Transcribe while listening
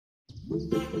So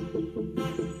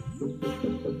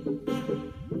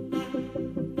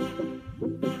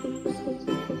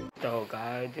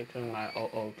guys, this is my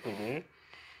OOTD.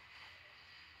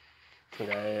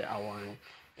 Today I want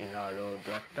a little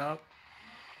dressed up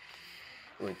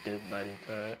with this body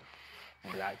shirt,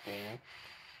 black jeans,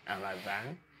 and my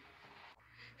band.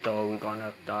 So we're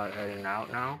gonna start heading out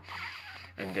now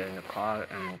and get in the car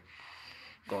and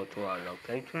go to our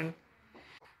location.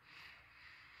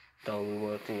 So we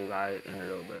will see you guys in a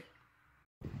little bit.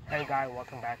 Hey guys,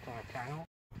 welcome back to my channel.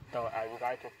 So as you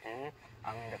guys can see,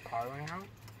 I'm in the car right now.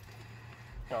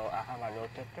 So I have my little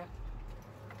sister.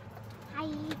 Hi.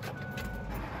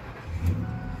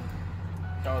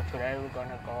 So today we're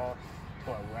gonna go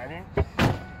to a wedding.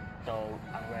 So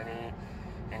I'm ready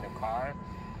in the car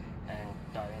and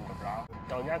starting the vlog.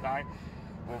 So yeah guys,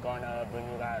 we're gonna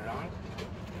bring you guys along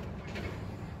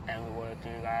and we will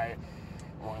see you guys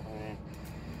once we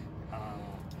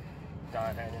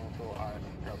start heading to our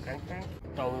location.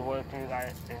 So we will see you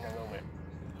guys in a little bit.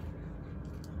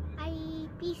 Hi.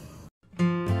 Peace.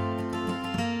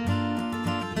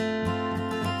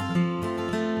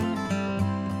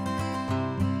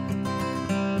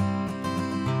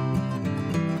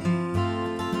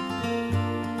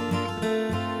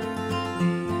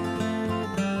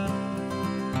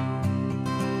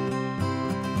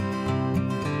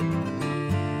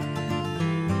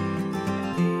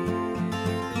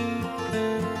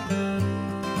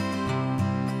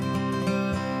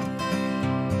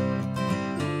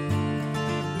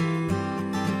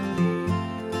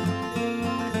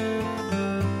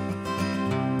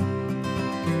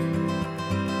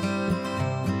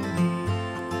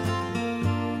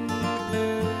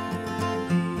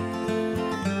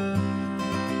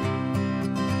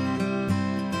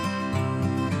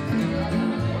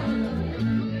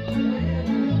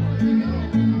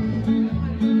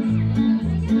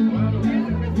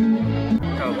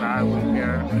 So guys, we're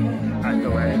here at the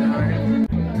wedding already.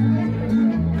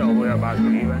 So we're about to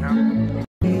leave right now.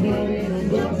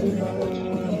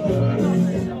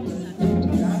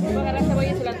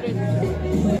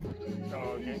 So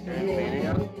this is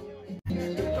Lydia.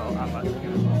 So I'm about to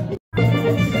leave.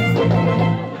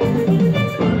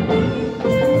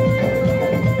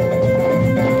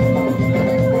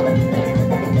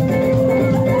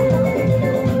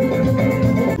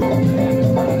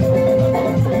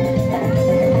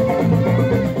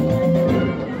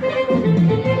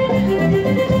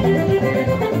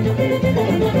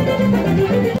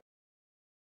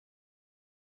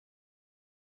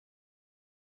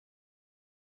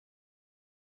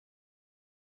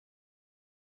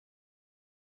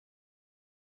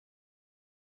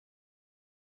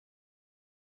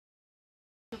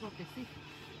 Porque sí.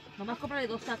 Nomás cómprale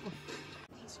 2 tacos.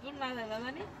 ¿Tú nada, la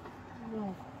Dani?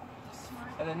 No.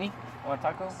 Dani, want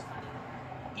taco?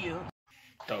 Yeah.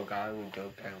 So guys, we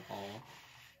just came home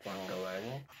from the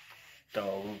wedding.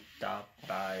 So we stopped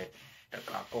by the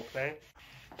taco place.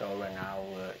 So right now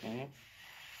we're eating.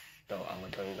 So I'm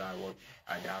gonna tell you guys what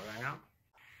I got right now.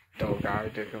 So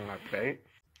guys, this is my plate.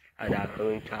 I got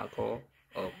 3 tacos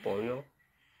of pollo.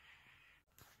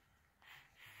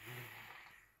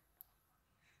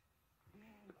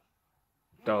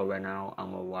 So right now I'm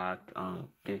gonna watch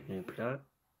Disney Plus.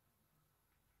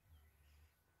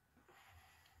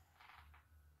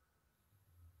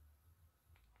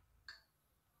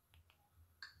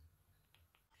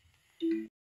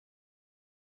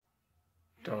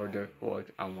 So this is what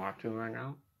I'm watching right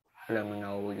now. Let me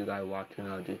know what you guys watching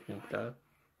on Disney Plus.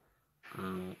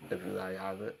 If you guys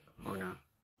have it or not.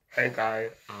 Hey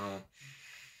guys,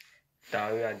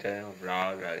 sorry I didn't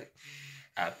vlog like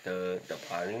after the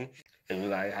party. If you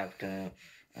guys have seen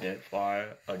this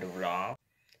far of the vlog,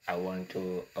 I went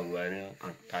to a wedding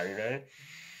on Saturday.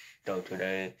 So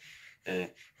today is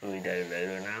 3 days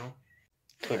later now.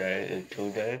 Today is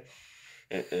Tuesday.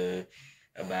 It is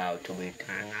about to be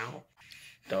 10 now.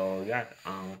 So yeah,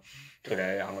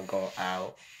 today I'm gonna go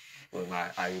out with my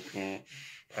IUP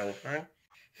person.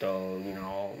 So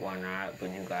why not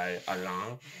bring you guys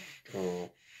along to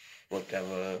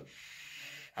whatever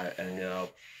I ended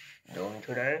up doing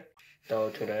today.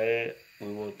 So today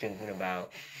we were thinking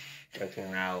about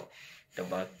checking out the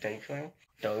bus station.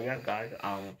 So yeah guys,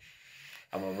 I'm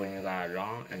gonna bring you guys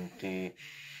along and see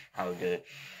how the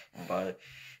bus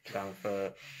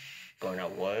transfer gonna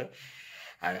work.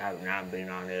 I have not been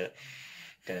on it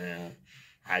since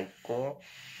high school,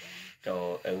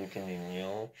 so everything is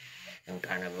new and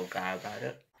kind of forgot about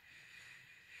it.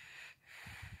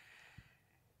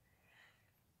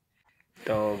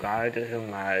 So guys, this is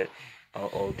my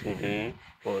OOTD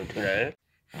for today.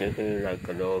 This is like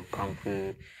a little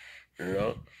comfy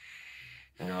look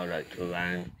like to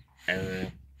run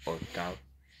errands or stuff.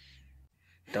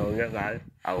 So yeah guys,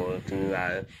 I will see you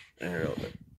guys in a little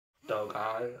bit. So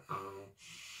guys,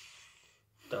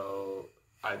 so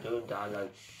I just got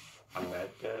like a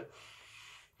message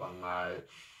from my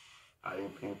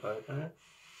IEP person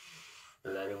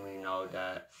letting me know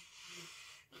that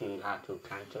she had to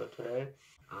cancel today.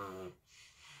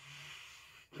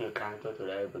 She canceled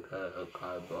today because her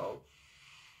car broke.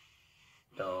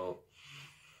 So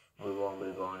we won't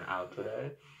be going out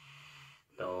today.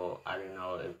 So I didn't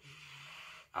know if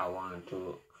I wanted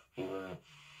to even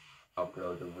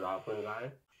upload the vlog for you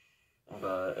guys.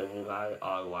 But if you guys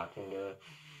are watching this,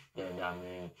 then that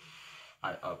means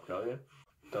I uploaded.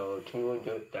 So she was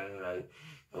just saying like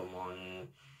good morning,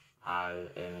 hi,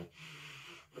 and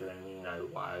explaining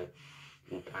like why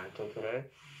she canceled today.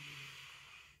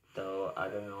 So I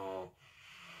don't know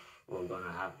what's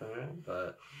gonna happen,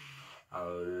 but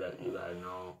I'll let you guys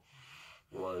know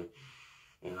what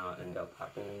end up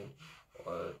happening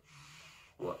or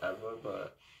whatever.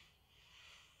 But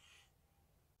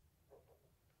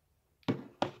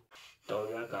so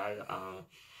yeah guys,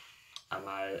 I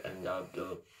might end up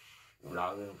just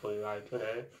vlogging for you guys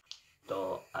today.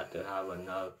 So I could have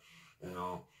enough,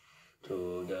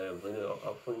 to get a video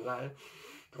up for you guys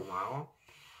tomorrow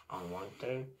on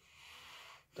Wednesday.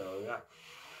 So yeah,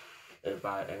 if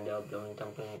I end up doing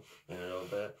something in a little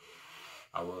bit,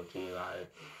 I will see you guys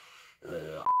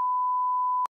later.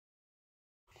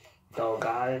 So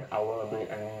guys, I will be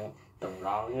ending the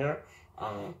vlog here.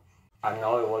 I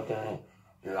know it wasn't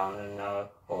long enough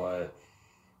or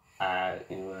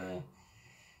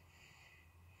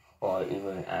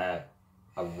even add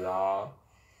a vlog,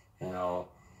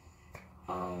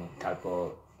 type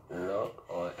of look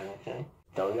or anything.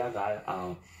 So yeah guys,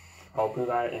 hope you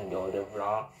guys enjoyed the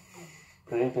vlog.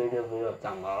 Please give the video a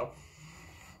thumb up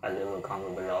and leave a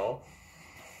comment below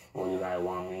what you guys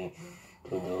want me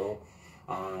to do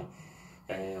on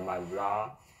any of my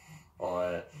vlog,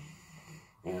 or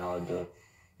just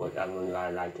whatever you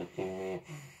guys like to see me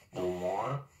do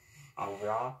more on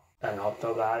vlog. And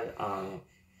also guys,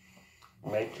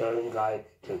 make sure you guys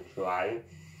subscribe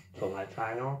to my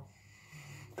channel,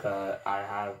 because I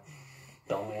have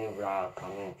so many vlogs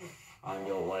coming on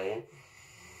your way.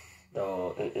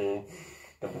 So it is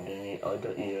the beginning of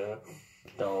the year,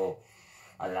 so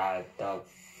a lot of stuff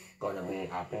gonna be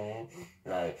happening,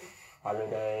 like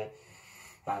holiday,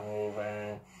 family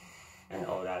events, and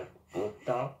all that good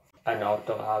stuff. And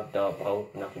also have the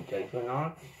post notification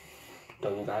on,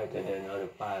 so you guys can get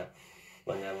notified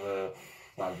whenever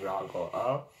my vlog go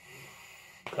up.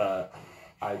 Cause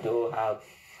I do have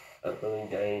a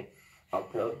 3-day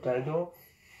upload schedule,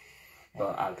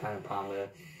 but I can't promise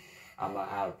I'm gonna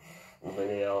have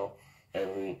video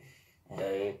every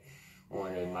day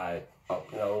when in my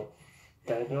upload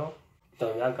schedule.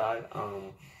 So yeah guys,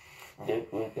 this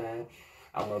weekend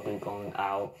I'm gonna be going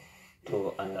out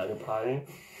to another party.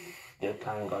 This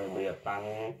time gonna be a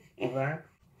family event.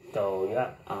 So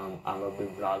yeah, I'm gonna be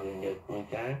vlogging this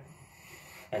weekend,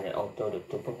 and then also the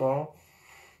Super Bowl.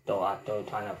 So I'm still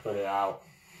trying to figure out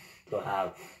to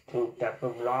have 2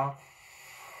 separate vlogs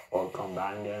or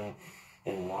combine them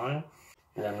in one.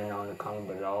 Let me know in the comment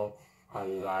below how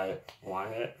you guys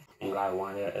want it. You guys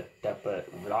want it a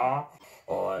separate vlog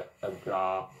or a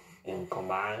vlog in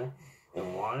combined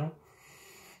in one?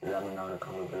 Let me know in the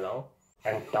comment below.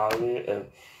 And sorry if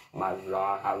my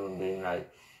vlog haven't been like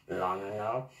long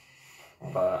enough,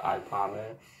 but I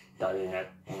promise that the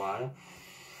next month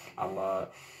I'ma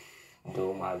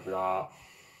do my vlog,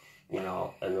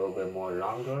 a little bit more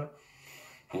longer,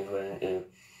 even if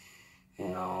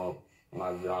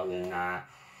my vlog is not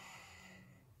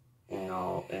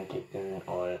interesting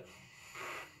or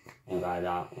you guys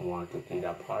don't want to see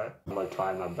that part. I'm gonna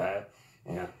try my best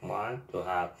next month to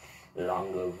have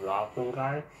longer vlog for you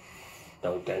guys,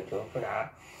 so stay tuned for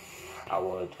that. I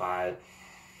will try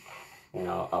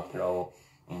upload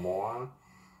more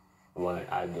when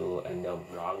I do end up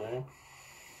vlogging,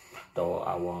 so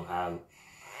I won't have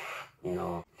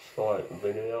short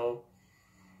video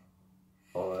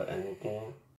or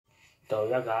anything. So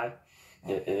yeah guys,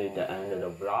 this is the end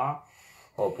of the vlog.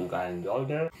 Hope you guys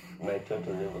enjoyed it. Make sure to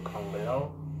leave a comment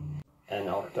below, and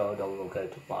also don't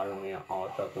forget to follow me on all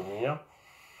social media.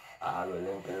 I have a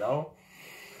link below.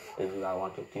 If you guys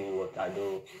want to see what I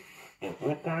do this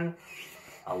weekend,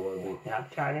 I will be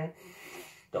Snapchatting,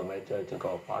 so make sure to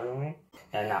go follow me.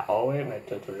 And I always make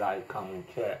sure to like, comment,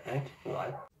 share, and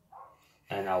subscribe.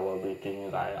 And I will be seeing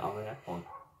you guys on the next one.